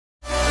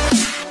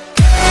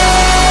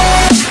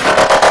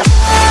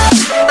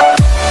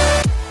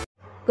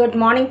Good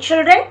morning,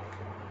 children.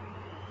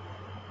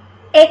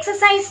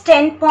 Exercise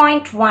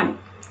 10.1.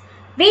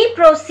 We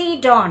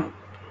proceed on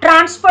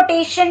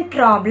transportation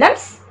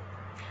problems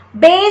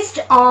based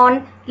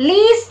on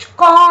least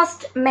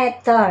cost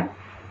method,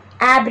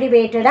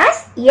 abbreviated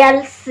as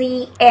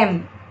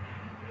LCM.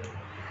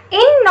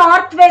 In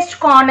northwest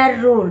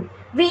corner rule,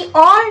 we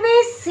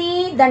always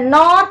see the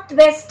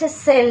northwest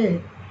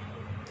cell.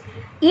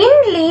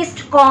 In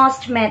least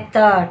cost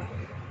method,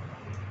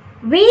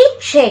 we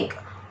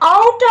check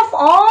out of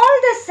all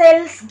the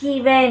cells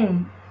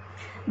given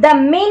the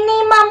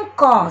minimum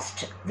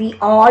cost. We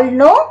all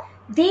know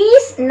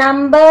these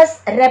numbers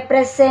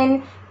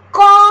represent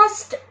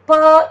cost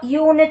per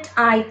unit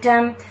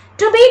item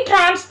to be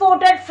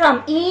transported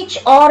from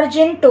each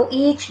origin to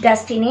each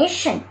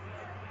destination.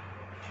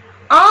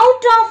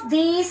 Out of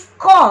these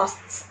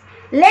costs,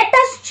 let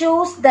us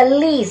choose the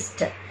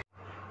least.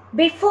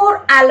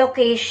 Before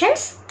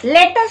allocations,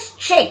 let us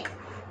check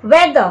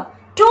whether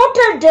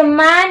total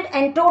demand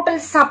and total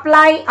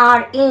supply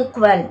are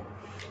equal.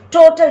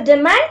 Total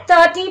demand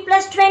 30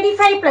 plus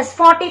 25 plus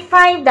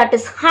 45, that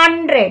is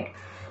 100.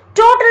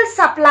 Total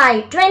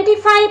supply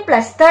 25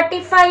 plus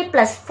 35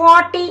 plus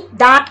 40,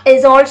 that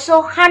is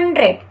also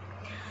 100.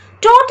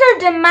 Total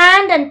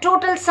demand and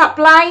total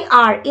supply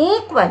are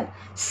equal.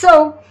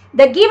 So,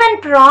 the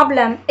given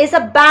problem is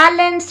a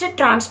balanced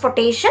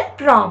transportation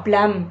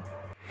problem.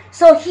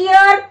 So,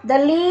 here the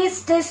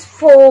least is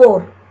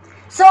 4.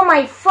 So,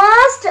 my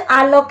first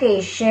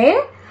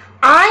allocation,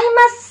 I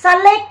must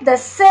select the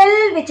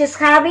cell which is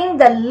having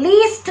the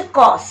least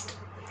cost.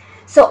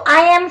 So, I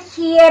am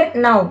here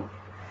now.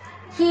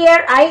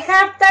 Here I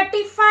have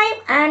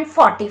 35 and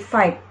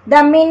 45.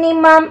 The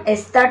minimum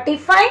is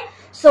 35.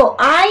 So,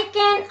 I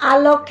can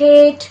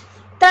allocate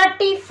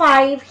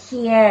 35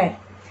 here.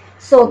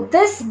 So,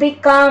 this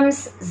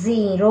becomes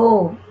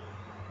 0.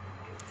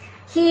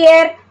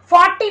 Here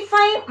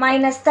 45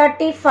 minus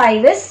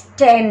 35 is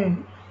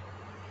 10.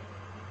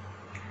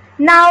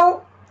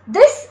 Now,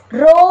 this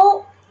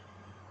row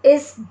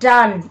is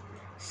done.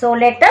 So,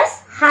 let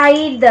us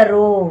hide the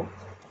row.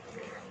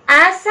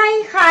 As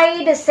I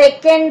hide the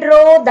second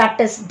row,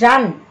 that is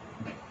done.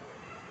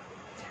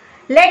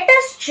 Let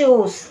us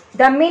choose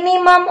the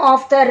minimum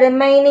of the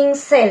remaining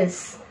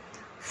cells.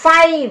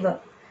 5.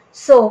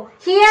 So,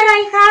 here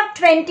I have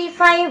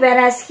 25,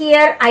 whereas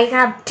here I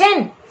have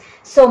 10.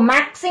 So,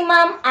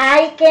 maximum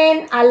I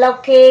can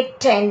allocate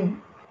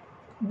 10.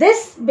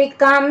 This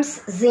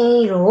becomes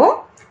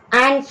 0.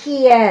 And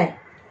here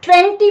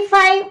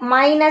 25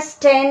 minus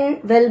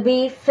 10 will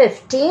be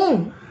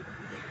 15.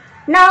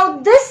 Now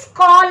this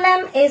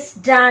column is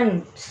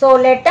done. So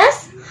let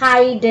us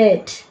hide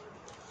it.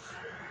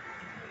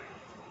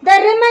 The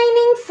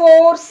remaining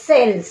 4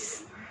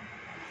 cells.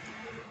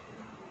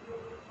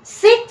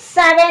 6,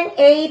 7,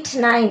 8,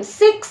 9.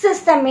 6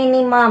 is the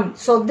minimum.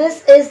 So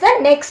this is the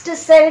next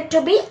cell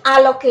to be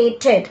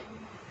allocated.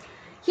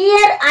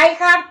 Here I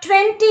have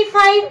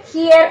 25.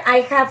 Here I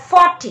have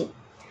 40.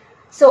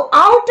 So,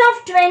 out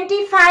of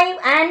 25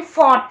 and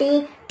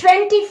 40,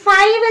 25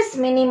 is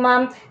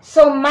minimum.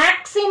 So,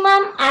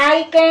 maximum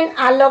I can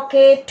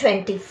allocate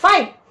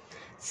 25.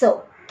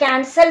 So,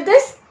 cancel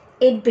this.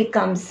 It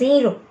becomes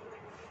 0.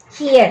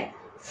 Here,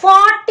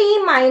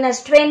 40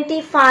 minus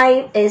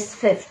 25 is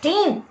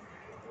 15.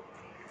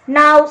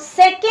 Now,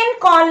 second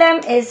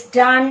column is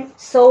done.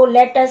 So,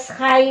 let us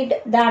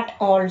hide that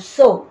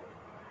also.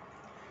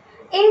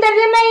 In the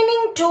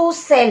remaining 2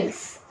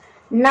 cells,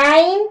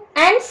 9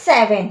 and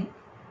 7.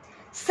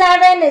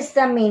 7 is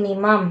the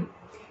minimum.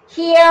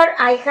 Here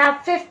I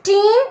have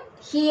 15.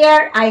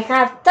 Here I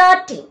have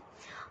 30.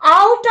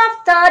 Out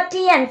of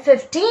 30 and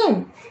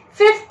 15,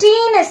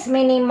 15 is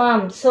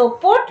minimum. So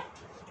put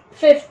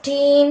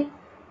 15,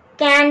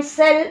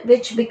 cancel,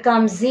 which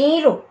becomes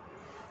 0.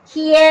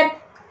 Here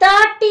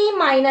 30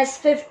 minus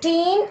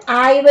 15,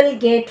 I will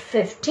get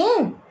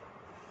 15.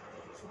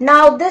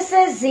 Now this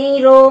is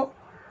 0.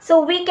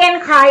 So we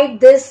can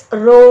hide this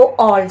row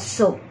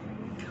also.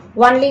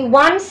 Only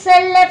one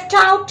cell left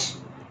out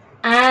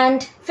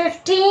and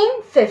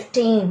 15,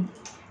 15.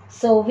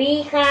 So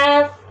we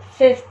have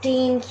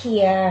 15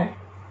 here.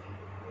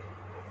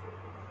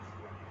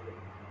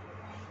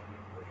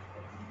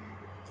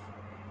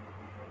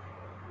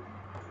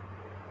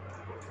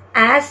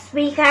 As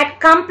we had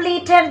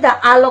completed the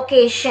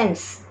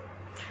allocations,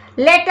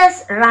 let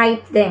us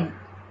write them.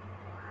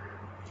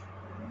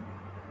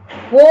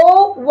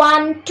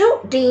 O1 to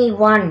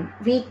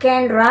D1. We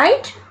can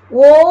write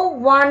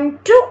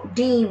O1 to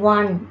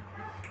D1,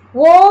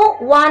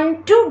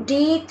 O1 to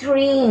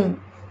D3.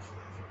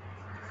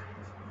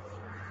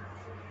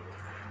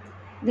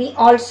 We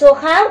also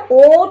have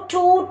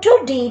O2 to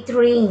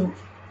D3.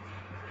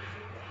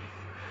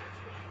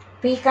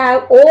 We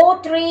have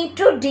O3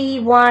 to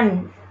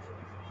D1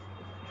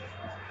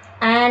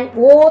 and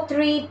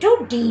O3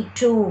 to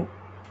D2.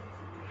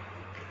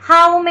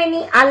 How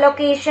many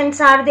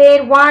allocations are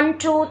there? 1,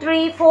 2,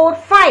 3, 4,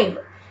 5.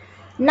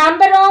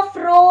 Number of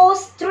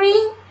rows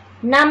 3,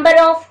 number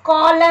of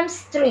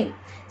columns 3.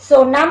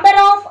 So number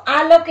of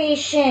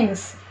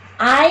allocations,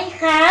 I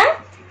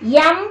have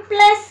m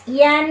plus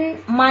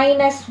n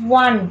minus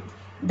 1.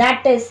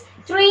 That is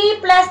 3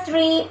 plus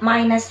 3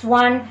 minus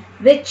 1,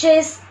 which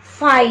is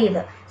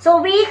 5.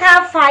 So we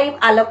have 5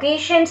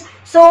 allocations.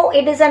 So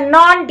it is a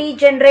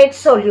non-degenerate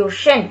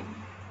solution.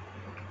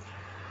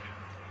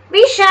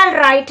 We shall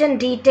write in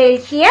detail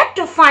here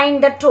to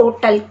find the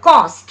total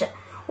cost.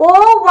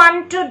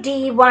 O1 to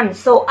D1.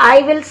 So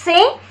I will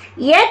say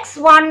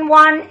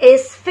X11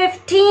 is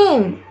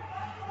 15.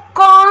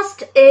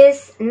 Cost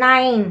is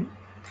 9.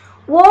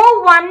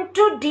 O1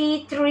 to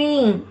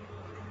D3.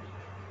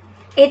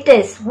 It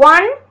is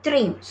 1,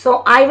 3.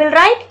 So I will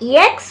write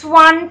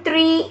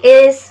X13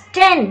 is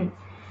 10.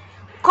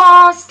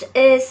 Cost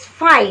is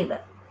 5.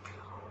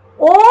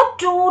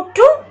 O2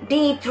 to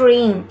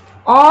D3.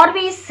 Or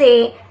we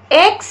say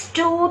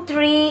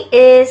X23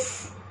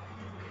 is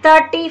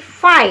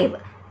 35.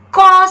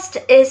 Cost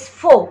is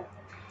 4.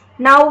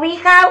 Now we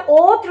have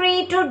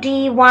O3 to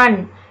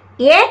D1.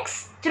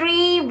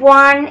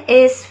 X31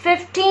 is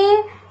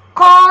 15.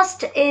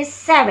 Cost is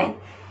 7.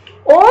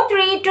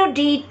 O3 to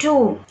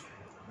D2.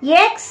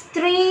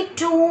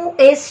 X32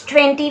 is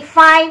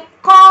 25.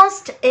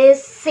 Cost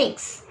is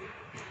 6.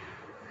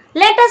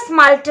 Let us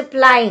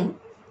multiply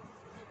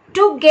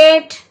to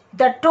get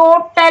the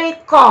total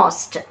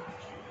cost.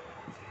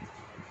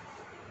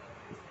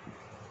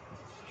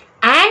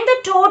 And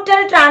the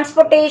total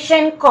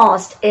transportation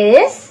cost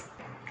is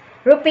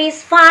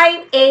rupees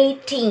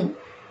 518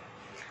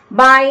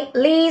 by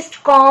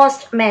least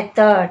cost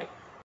method.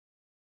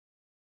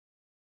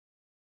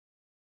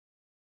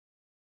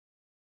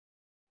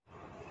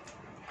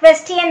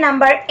 Question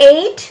number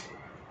 8.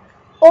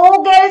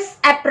 Vogel's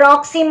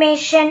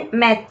approximation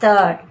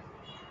method.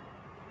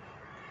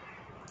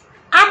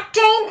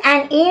 Obtain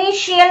an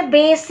initial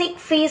basic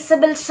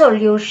feasible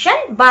solution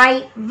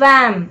by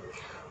VAM.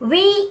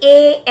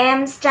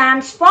 VAM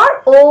stands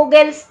for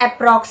Vogel's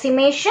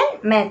approximation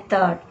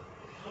method.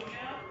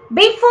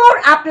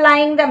 Before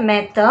applying the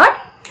method,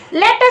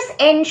 let us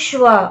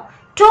ensure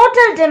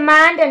total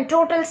demand and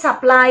total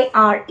supply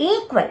are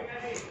equal.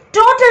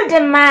 Total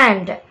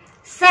demand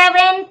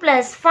 7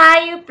 plus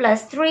 5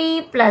 plus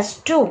 3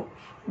 plus 2,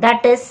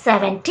 that is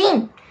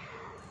 17.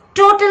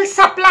 Total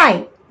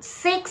supply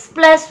 6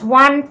 plus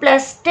 1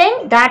 plus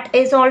 10, that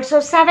is also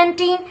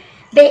 17.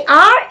 They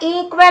are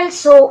equal,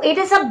 so it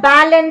is a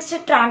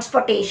balanced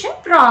transportation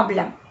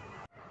problem.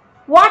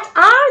 What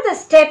are the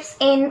steps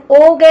in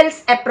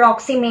Vogel's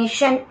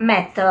approximation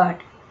method?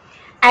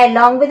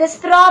 Along with this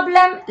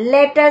problem,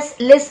 let us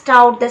list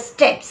out the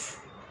steps.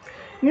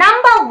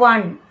 Number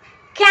 1.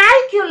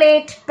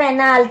 Calculate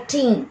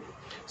penalty.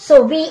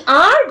 So we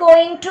are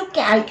going to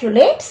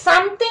calculate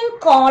something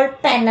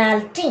called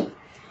penalty.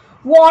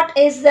 What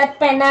is the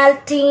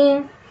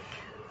penalty?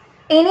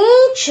 In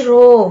each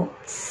row,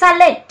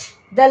 select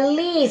the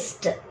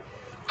least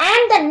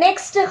and the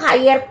next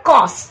higher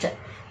cost.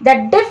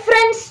 The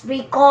difference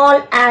we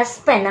call as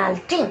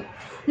penalty.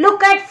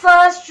 Look at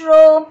first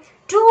row.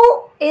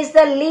 2 is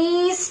the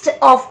least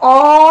of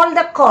all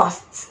the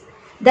costs.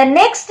 The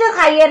next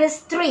higher is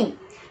 3.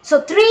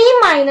 So 3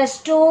 minus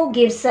 2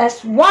 gives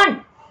us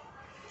 1.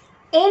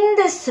 In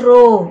this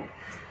row,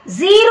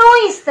 0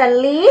 is the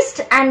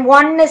least and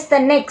 1 is the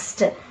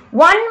next.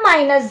 1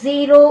 minus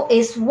 0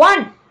 is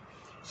 1.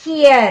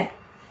 Here,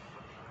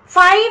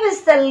 5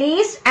 is the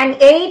least and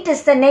 8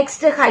 is the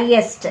next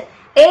highest.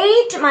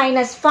 8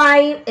 minus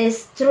 5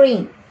 is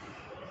 3.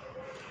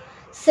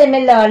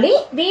 Similarly,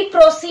 we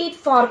proceed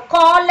for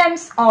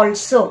columns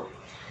also.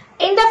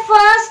 In the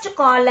first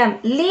column,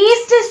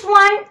 least is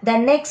 1, the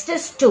next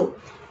is 2.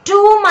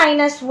 2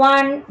 minus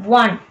 1,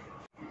 1.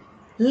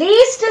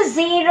 Least is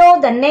 0,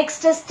 the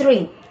next is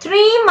 3.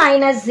 3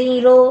 minus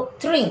 0,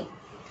 3.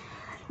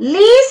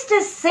 Least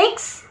is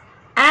 6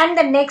 and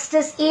the next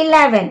is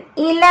 11.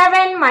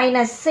 11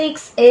 minus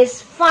 6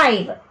 is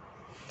 5.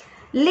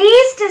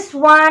 Least is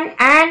 1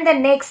 and the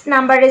next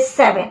number is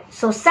 7.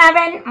 So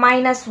 7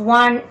 minus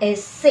 1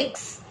 is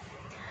 6.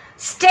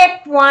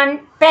 Step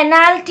 1,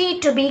 penalty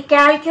to be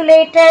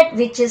calculated,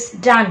 which is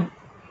done.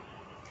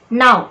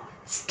 Now,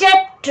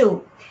 step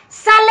 2,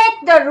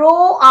 select the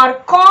row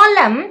or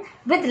column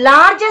with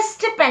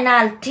largest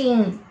penalty.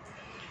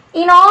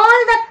 In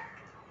all the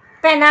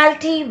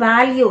penalty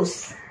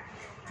values,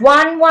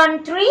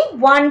 113,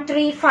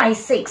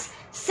 1356.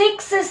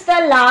 6 is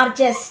the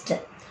largest.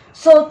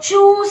 So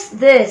choose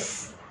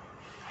this.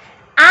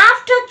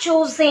 After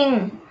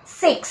choosing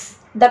 6,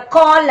 the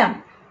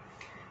column.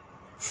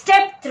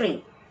 Step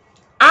 3.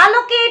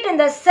 Allocate in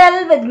the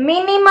cell with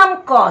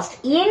minimum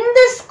cost. In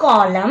this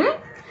column,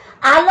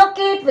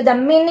 allocate with the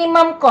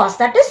minimum cost,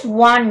 that is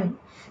 1.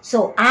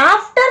 So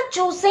after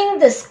choosing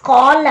this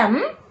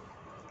column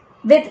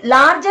with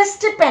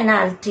largest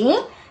penalty,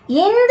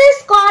 in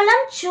this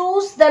column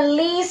choose the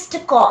least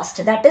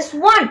cost, that is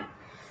 1.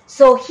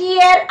 So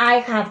here I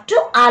have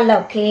to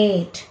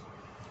allocate.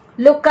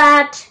 Look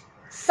at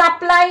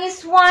supply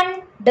is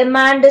 1,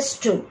 demand is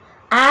 2.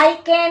 I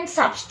can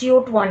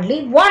substitute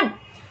only 1.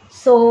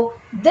 So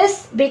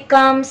this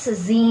becomes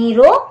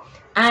 0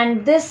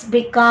 and this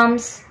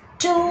becomes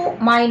 2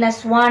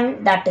 minus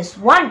 1, that is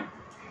 1.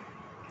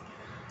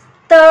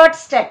 Third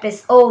step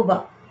is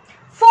over.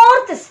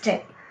 Fourth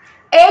step.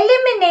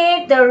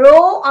 Eliminate the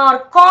row or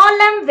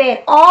column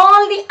where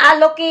all the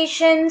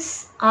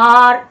allocations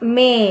are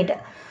made.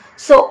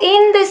 So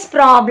in this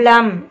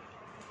problem,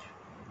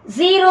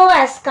 0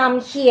 has come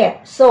here.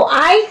 So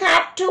I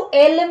have to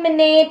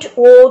eliminate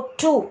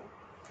O2.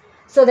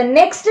 So the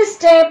next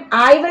step,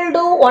 I will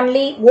do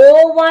only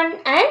O1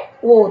 and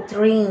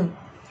O3.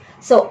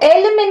 So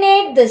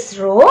eliminate this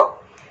row,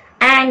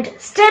 and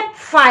step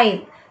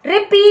 5,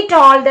 repeat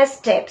all the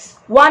steps.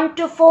 1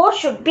 to 4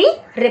 should be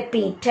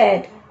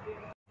repeated.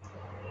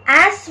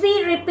 As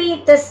we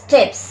repeat the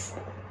steps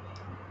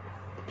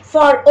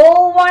for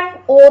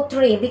O1,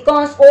 O3,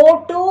 because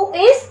O2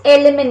 is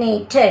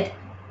eliminated,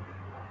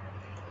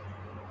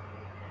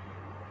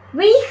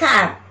 we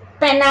have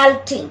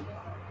penalty.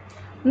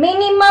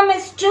 Minimum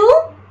is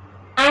 2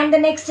 and the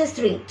next is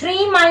 3.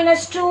 3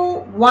 minus 2,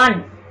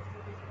 1.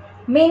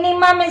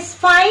 Minimum is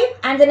 5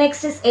 and the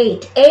next is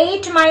 8.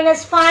 8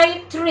 minus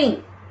 5,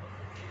 3.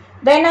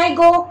 When I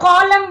go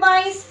column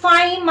wise,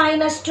 5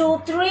 minus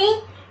 2,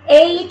 3.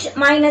 8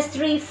 minus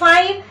 3,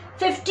 5.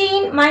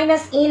 15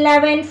 minus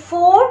 11,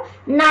 4.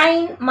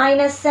 9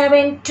 minus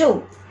 7,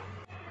 2.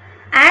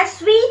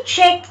 As we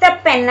check the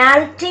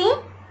penalty,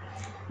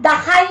 the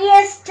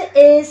highest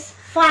is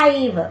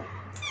 5.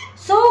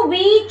 So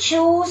we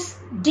choose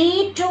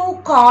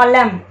D2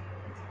 column.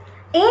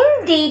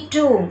 In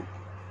D2,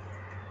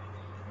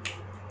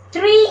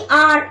 3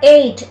 or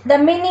 8, the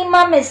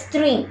minimum is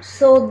 3.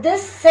 So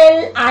this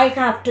cell I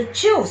have to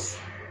choose.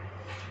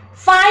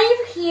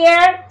 5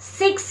 here,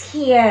 6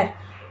 here,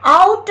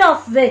 out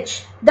of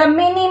which the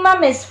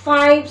minimum is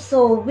 5.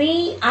 So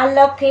we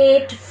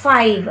allocate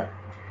 5.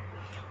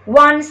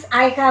 Once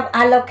I have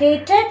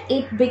allocated,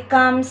 it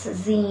becomes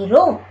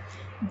 0.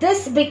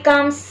 This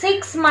becomes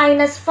 6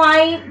 minus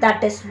 5,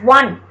 that is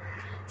 1.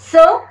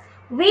 So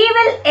we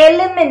will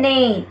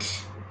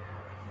eliminate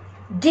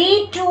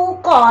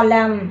D2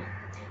 column.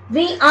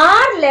 We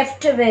are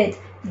left with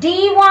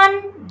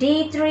D1,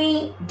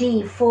 D3,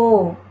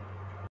 D4.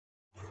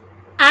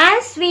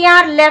 As we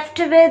are left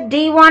with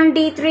D1,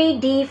 D3,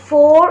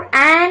 D4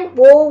 and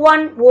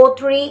O1,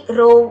 O3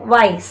 row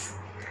wise,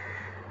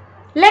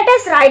 let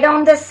us write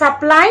down the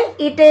supply.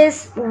 It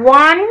is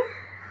 1,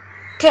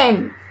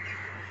 10.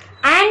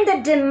 And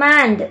the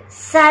demand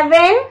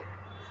 7,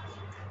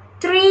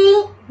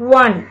 3,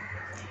 1.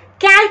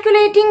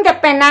 Calculating the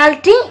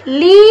penalty,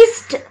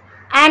 least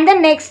and the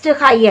next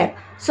higher.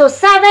 So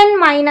 7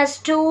 minus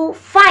 2,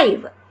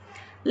 5.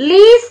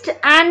 Least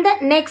and the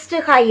next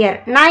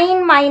higher.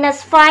 9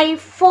 minus 5,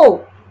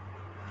 4.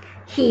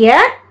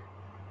 Here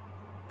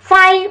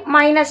 5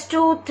 minus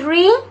 2,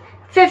 3.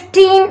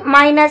 15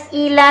 minus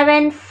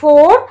 11,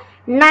 4.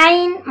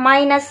 9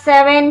 minus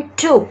 7,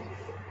 2.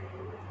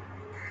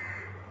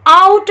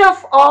 Out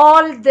of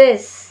all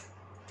this,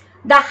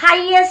 the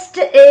highest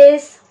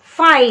is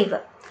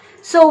 5.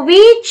 So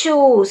we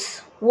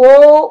choose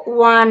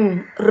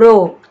O1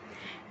 row.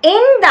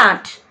 In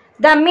that,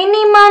 the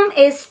minimum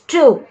is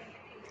 2.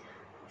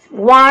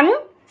 1,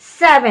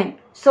 7.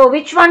 So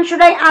which one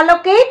should I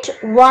allocate?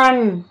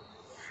 1.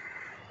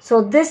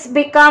 So this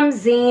becomes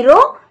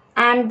 0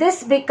 and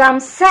this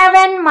becomes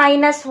 7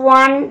 minus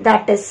 1,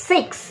 that is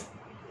 6.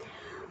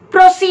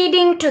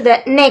 Proceeding to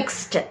the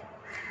next.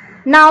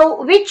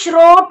 Now, which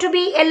row to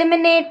be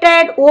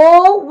eliminated?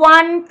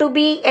 O1 to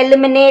be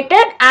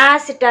eliminated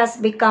as it has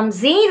become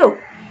 0.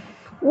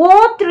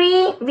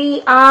 O3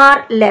 we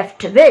are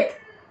left with.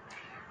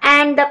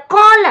 And the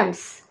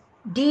columns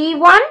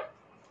D1,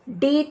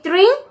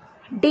 D3,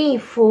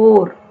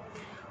 D4.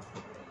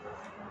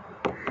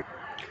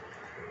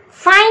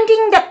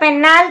 Finding the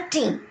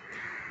penalty.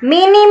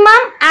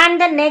 Minimum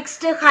and the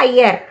next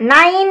higher.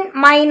 9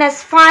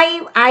 minus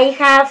 5, I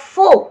have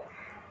 4.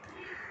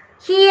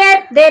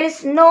 Here there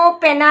is no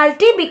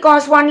penalty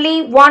because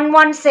only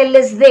one cell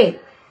is there.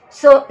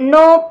 So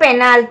no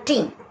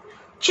penalty.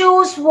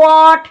 Choose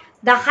what?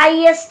 The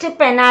highest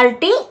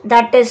penalty,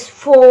 that is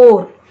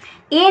 4.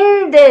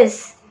 In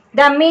this,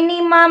 the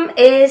minimum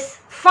is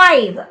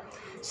 5.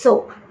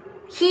 So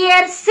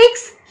here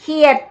 6,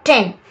 here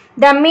 10.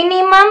 The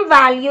minimum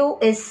value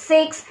is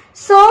 6.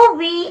 So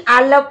we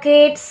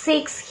allocate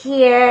 6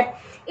 here.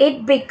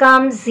 It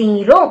becomes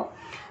 0.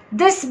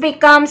 This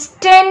becomes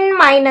 10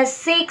 minus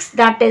 6,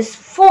 that is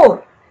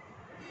 4.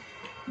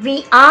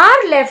 We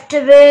are left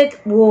with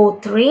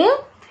O3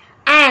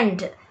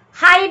 and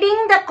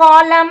hiding the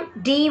column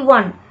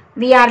D1.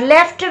 We are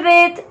left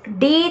with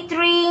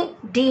D3,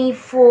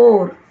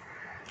 D4.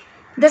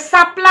 The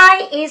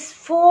supply is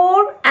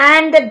 4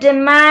 and the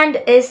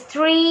demand is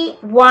 3,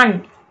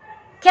 1.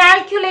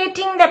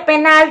 Calculating the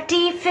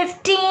penalty,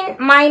 15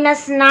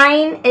 minus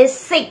 9 is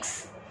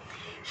 6.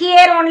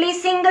 Here only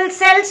single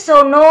cell,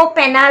 so no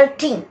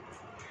penalty.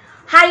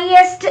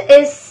 Highest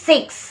is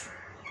 6.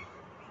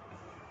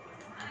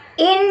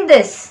 In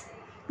this,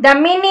 the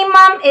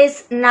minimum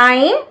is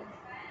 9.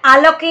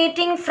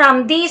 Allocating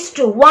from these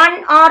two,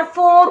 1 or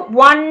 4,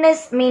 1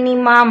 is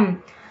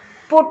minimum.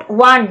 Put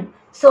 1.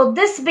 So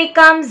this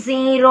becomes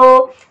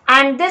 0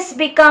 and this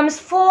becomes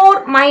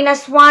 4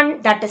 minus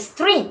 1, that is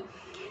 3.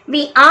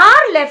 We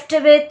are left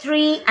with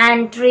 3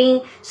 and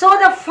 3. So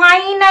the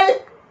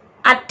final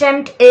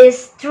attempt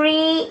is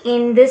 3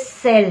 in this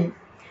cell.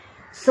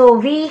 So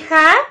we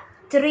have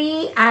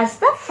 3 as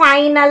the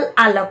final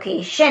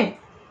allocation.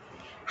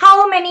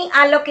 How many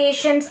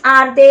allocations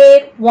are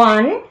there?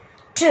 1,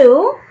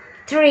 2,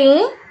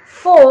 3,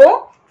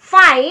 4,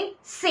 5,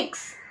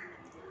 6.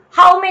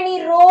 How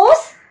many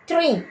rows?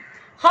 3.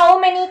 How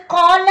many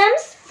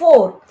columns?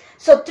 4.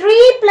 So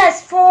 3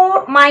 plus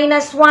 4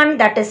 minus 1,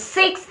 that is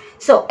 6.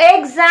 So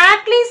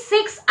exactly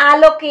 6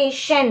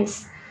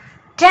 allocations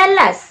tell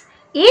us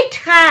it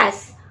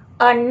has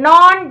a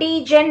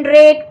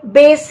non-degenerate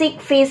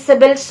basic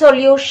feasible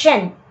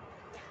solution.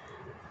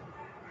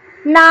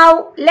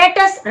 Now let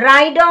us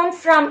write down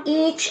from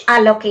each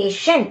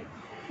allocation.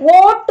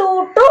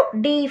 O2 to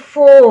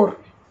D4,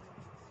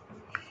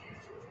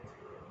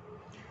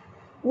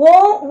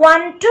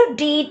 O1 to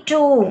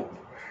D2,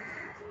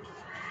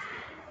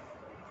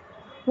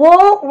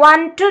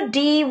 O1 to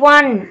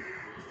D1,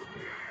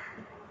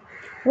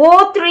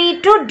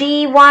 O3 to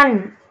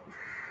D1,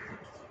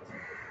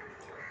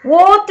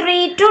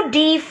 O3 to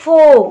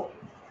D4,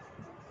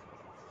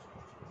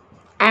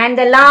 and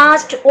the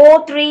last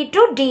O3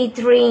 to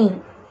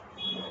D3.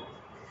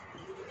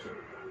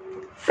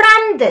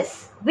 From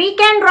this, we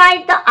can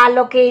write the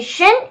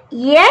allocation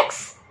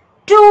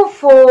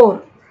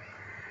X24,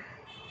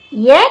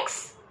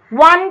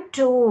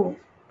 X12,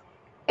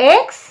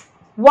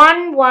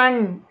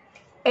 X11,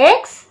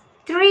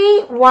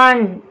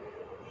 X31,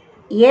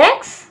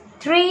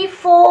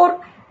 X34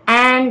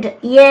 and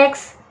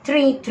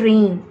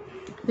X33.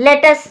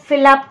 Let us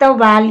fill up the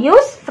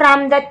values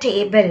from the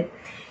table.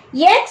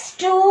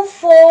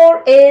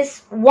 X24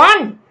 is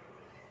 1,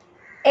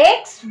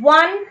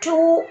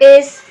 X12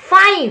 is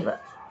 5,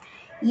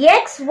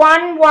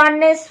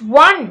 X11 is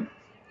 1,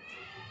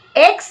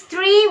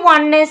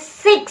 X31 is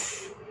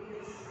 6,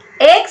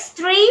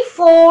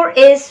 X34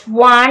 is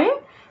 1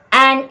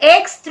 and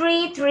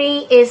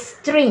X33 is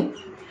 3.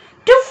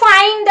 To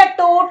find the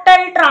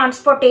total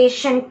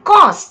transportation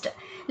cost,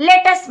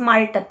 let us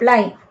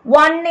multiply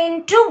 1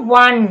 into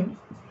 1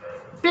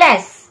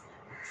 plus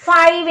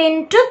 5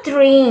 into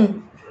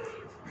 3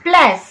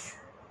 plus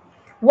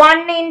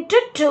 1 into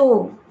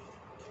 2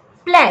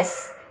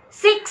 plus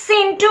 6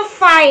 into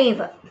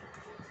 5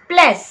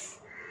 plus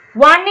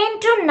 1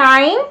 into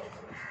 9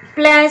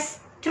 plus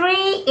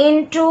 3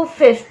 into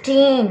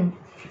 15,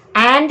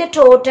 and the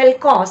total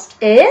cost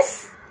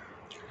is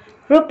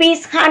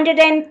rupees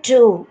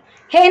 102.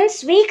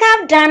 Hence, we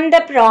have done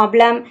the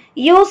problem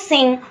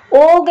using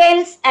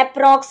Vogel's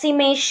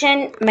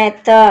approximation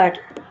method.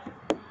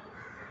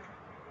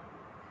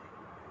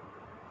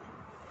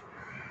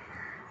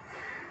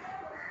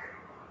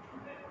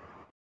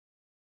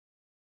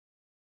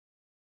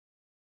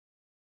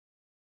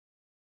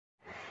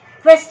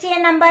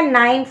 Question number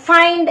 9.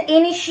 Find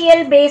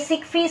initial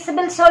basic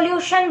feasible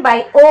solution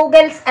by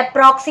Vogel's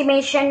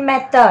approximation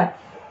method.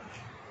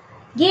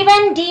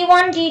 Given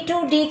D1,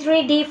 D2,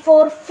 D3,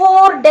 D4,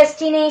 4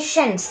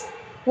 destinations,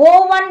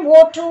 O1,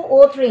 O2,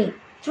 O3,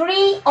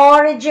 3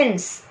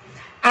 origins,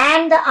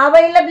 and the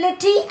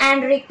availability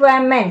and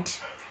requirement.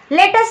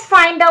 Let us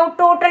find out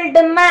total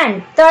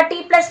demand.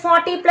 30 plus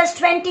 40 plus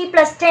 20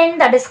 plus 10,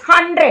 that is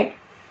 100.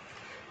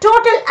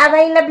 Total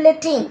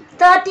availability,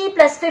 30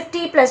 plus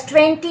 50 plus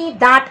 20,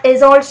 that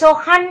is also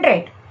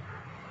 100.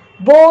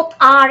 Both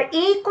are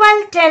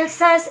equal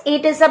tells us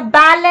it is a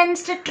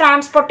balanced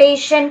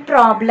transportation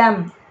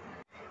problem.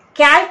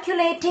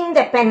 Calculating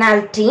the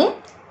penalty.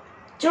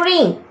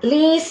 3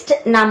 least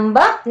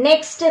number,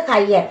 next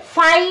higher.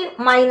 5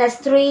 minus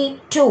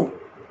 3, 2.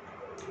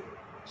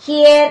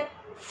 Here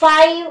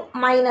 5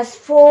 minus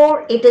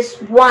 4, it is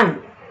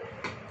 1.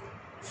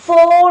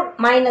 4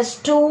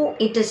 minus 2,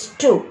 it is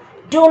 2.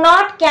 Do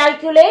not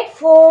calculate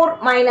 4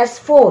 minus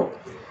 4.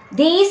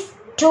 These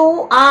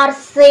two are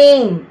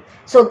same.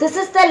 So this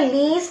is the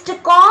least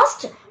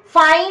cost.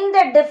 Find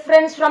the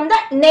difference from the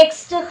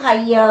next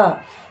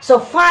higher. So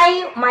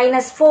 5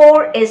 minus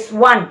 4 is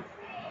 1.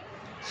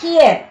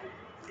 Here,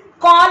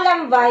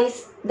 column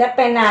wise the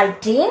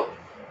penalty.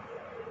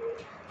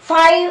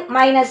 5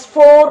 minus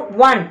 4,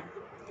 1.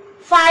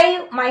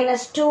 5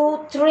 minus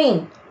 2,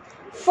 3.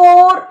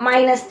 4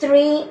 minus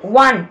 3,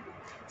 1.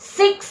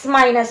 6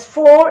 minus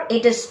 4,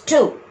 it is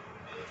 2.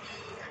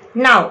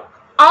 Now,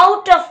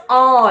 out of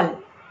all,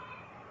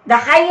 the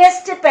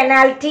highest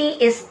penalty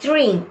is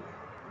 3.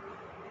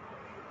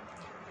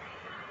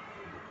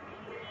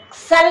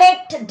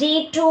 Select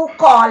D2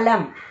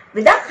 column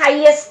with the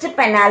highest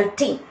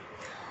penalty.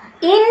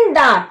 In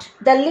that,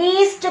 the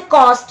least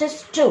cost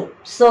is 2.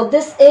 So,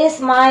 this is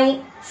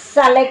my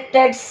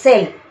selected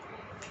cell.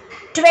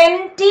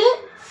 20,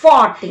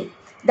 40.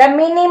 The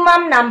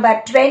minimum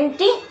number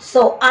 20.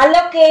 So,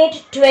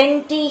 allocate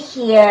 20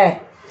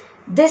 here.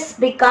 This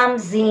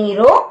becomes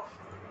 0.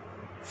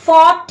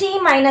 40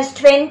 minus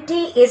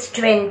 20 is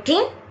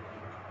 20.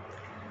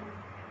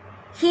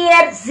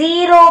 Here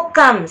 0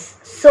 comes.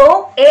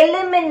 So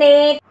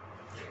eliminate.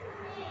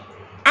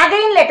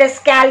 Again let us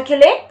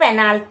calculate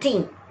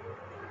penalty.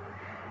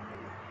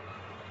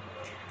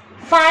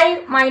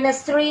 5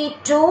 minus 3,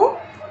 2.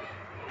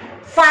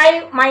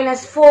 5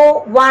 minus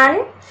 4,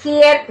 1.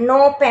 Here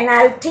no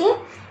penalty.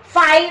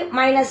 5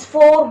 minus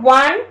 4,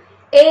 1.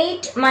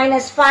 8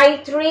 minus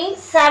 5, 3.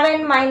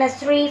 7 minus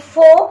 3,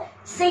 4.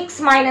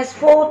 6 minus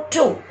 4,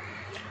 2.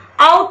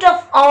 Out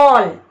of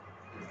all,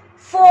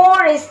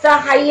 4 is the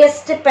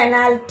highest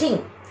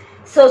penalty.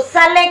 So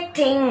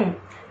selecting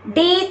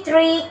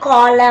D3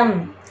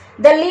 column,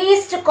 the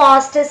least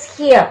cost is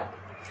here.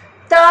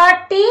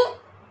 30,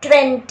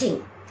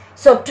 20.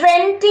 So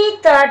 20,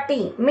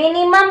 30.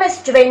 Minimum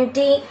is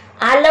 20.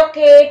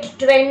 Allocate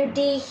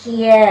 20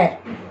 here.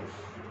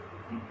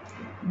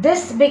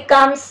 This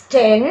becomes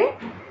 10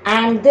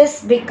 and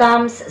this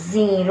becomes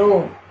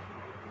 0.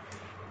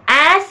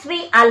 As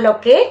we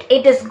allocate,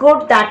 it is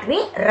good that we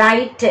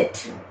write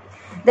it.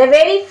 The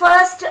very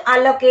first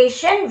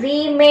allocation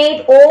we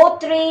made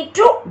O3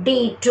 to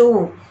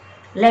D2.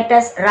 Let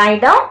us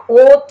write down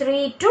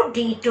O3 to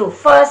D2.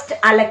 First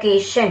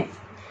allocation.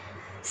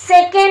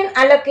 Second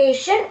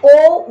allocation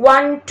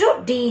O1 to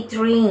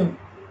D3.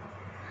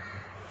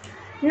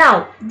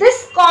 Now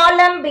this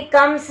column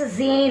becomes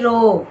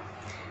 0.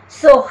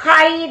 So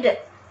hide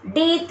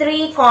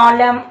D3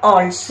 column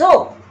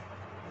also.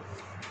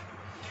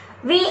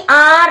 We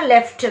are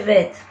left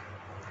with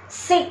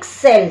 6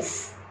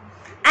 cells.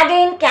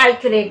 Again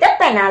calculate the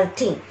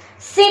penalty.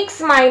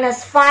 6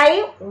 minus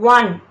 5,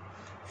 1.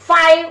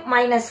 5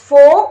 minus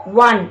 4,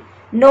 1.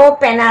 No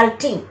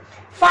penalty.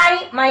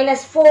 5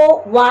 minus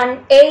 4,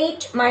 1.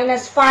 8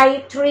 minus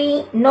 5,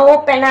 3. No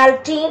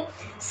penalty.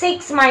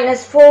 6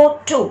 minus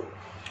 4, 2.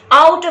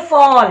 Out of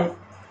all,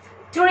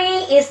 3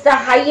 is the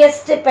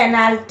highest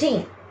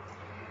penalty.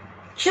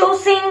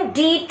 Choosing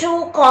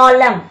D2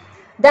 column,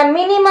 the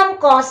minimum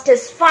cost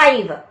is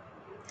 5.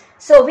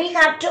 So we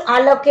have to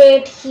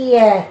allocate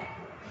here.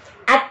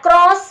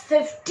 Across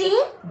 50,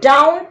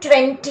 down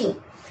 20.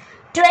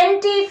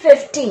 20,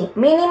 50.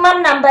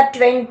 Minimum number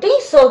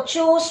 20. So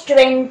choose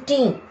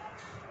 20.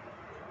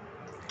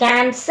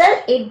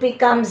 Cancel. It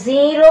becomes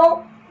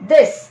 0.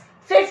 This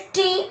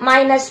 50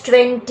 minus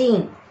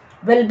 20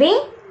 will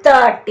be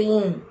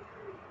 13.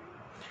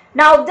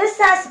 Now this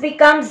has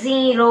become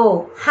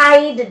 0.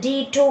 Hide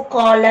D2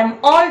 column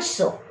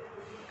also.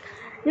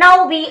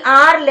 Now we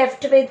are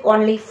left with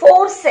only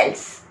 4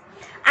 cells.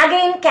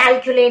 Again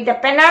calculate the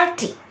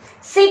penalty.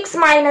 6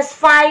 minus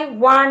 5,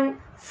 1.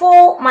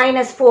 4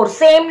 minus 4,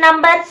 same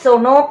number, so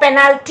no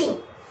penalty.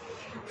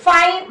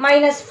 5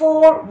 minus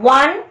 4,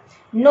 1.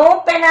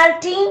 No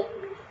penalty.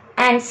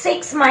 And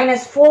 6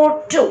 minus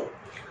 4, 2.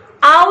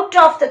 Out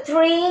of the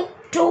 3,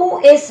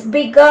 2 is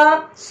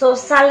bigger, so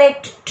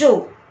select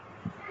 2.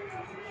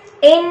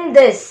 In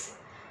this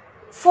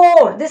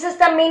 4, this is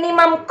the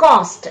minimum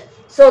cost.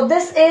 So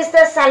this is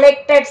the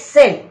selected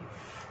cell.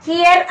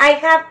 Here I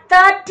have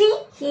 30,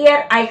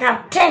 here I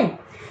have 10.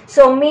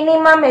 So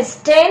minimum is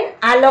 10,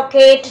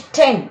 allocate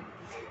 10.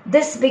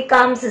 This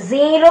becomes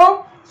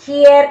 0.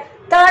 Here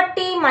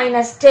 30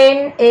 minus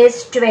 10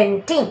 is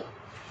 20.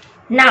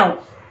 Now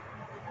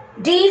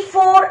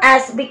D4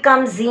 has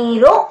become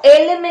 0.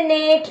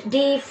 Eliminate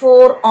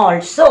D4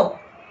 also.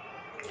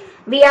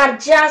 We are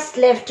just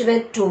left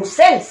with 2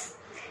 cells.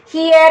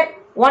 Here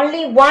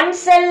only 1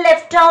 cell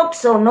left out,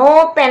 so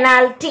no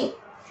penalty.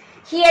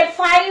 Here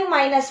 5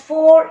 minus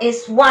 4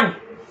 is 1.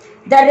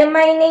 The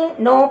remaining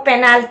no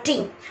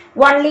penalty.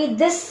 Only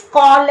this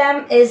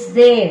column is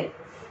there.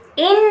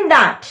 In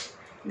that,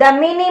 the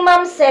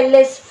minimum cell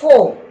is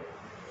 4.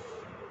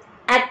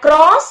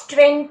 Across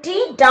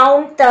 20,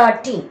 down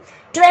 30.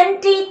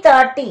 20,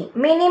 30.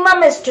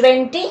 Minimum is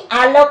 20.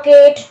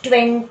 Allocate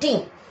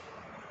 20.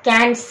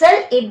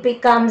 Cancel. It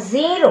becomes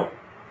 0.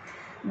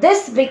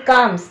 This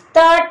becomes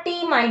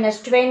 30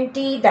 minus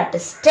 20, that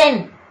is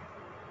 10.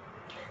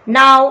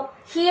 Now,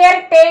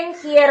 here 10,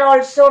 here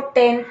also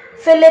 10.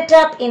 Fill it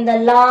up in the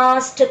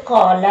last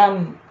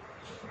column.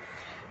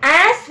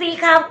 As we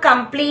have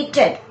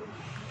completed,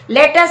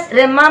 let us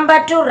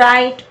remember to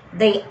write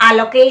the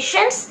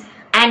allocations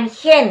and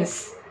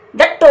hence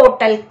the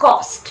total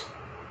cost.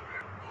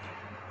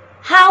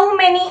 How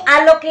many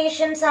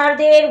allocations are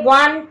there?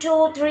 1,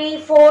 2, 3,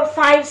 4,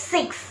 5,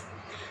 6.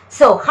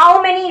 So,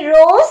 how many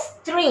rows?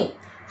 3.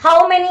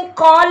 How many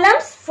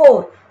columns?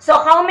 4. So,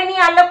 how many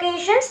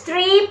allocations?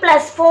 3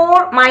 plus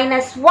 4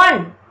 minus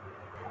 1.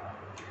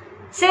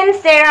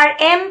 Since there are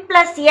m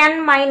plus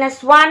n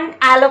minus 1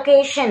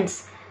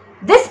 allocations,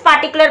 this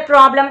particular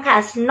problem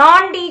has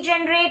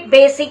non-degenerate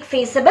basic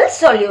feasible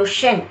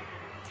solution.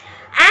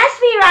 As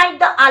we write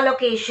the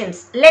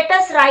allocations, let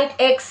us write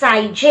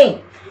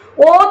xij.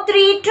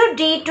 O3 to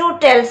D2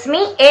 tells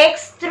me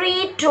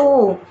x3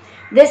 2.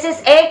 This is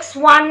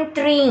x1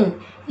 3,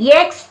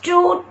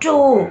 x2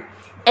 2,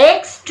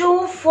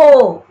 x2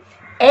 4,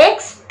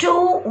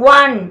 x2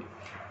 1,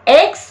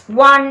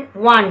 x1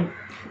 1.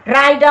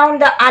 Write down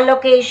the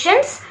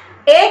allocations.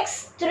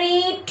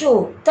 x3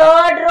 2,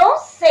 third row,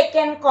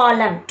 second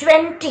column,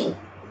 20.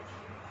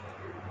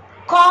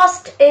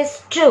 cost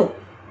is 2.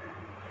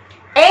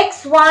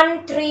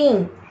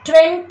 X13,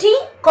 20,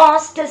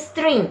 cost is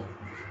 3.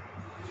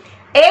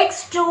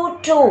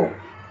 X22,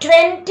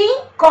 20,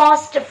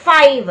 cost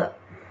 5.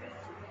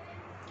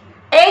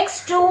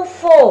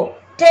 X24,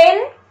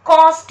 10,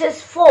 cost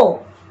is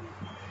 4.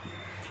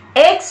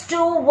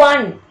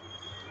 X21,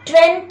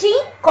 20,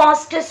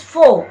 cost is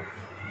 4.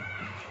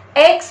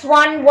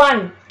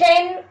 X11,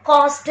 10,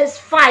 cost is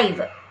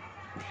 5.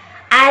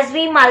 As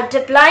we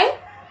multiply,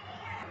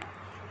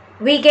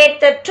 we get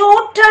the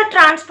total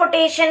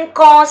transportation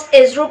cost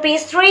is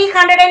rupees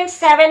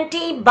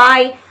 370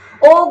 by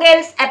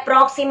Vogel's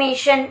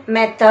approximation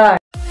method.